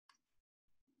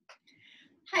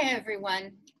Hi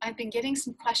everyone. I've been getting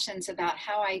some questions about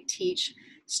how I teach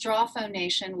straw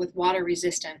phonation with water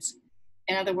resistance.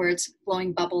 In other words,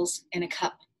 blowing bubbles in a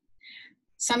cup.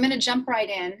 So I'm going to jump right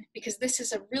in because this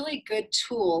is a really good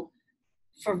tool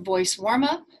for voice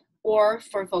warm-up or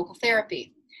for vocal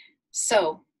therapy.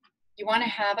 So you want to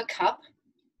have a cup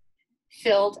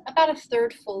filled about a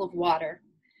third full of water.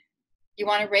 You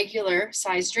want a regular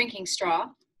size drinking straw.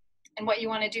 And what you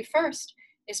want to do first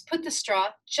is put the straw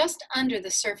just under the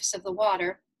surface of the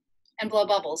water and blow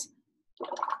bubbles.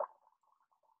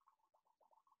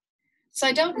 So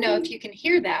I don't know if you can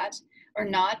hear that or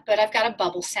not, but I've got a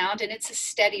bubble sound and it's a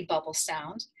steady bubble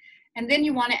sound. And then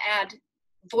you want to add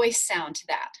voice sound to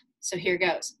that. So here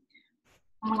goes.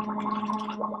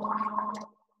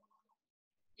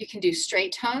 You can do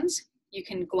straight tones. You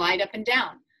can glide up and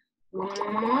down.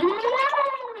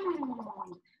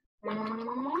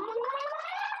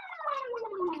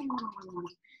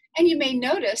 And you may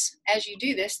notice as you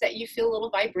do this that you feel a little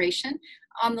vibration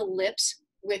on the lips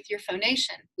with your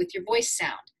phonation, with your voice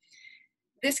sound.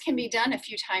 This can be done a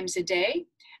few times a day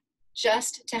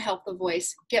just to help the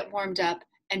voice get warmed up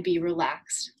and be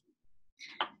relaxed.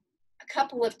 A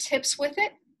couple of tips with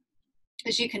it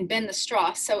is you can bend the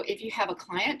straw. So if you have a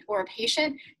client or a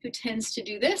patient who tends to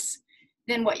do this,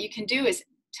 then what you can do is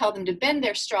tell them to bend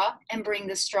their straw and bring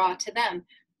the straw to them.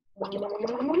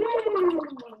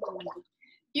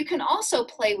 You can also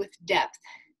play with depth.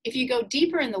 If you go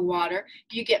deeper in the water,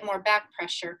 you get more back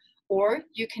pressure, or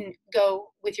you can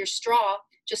go with your straw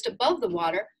just above the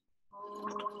water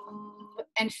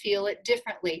and feel it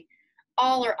differently.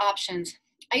 All are options.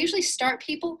 I usually start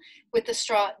people with the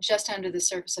straw just under the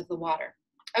surface of the water.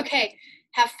 Okay,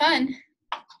 have fun.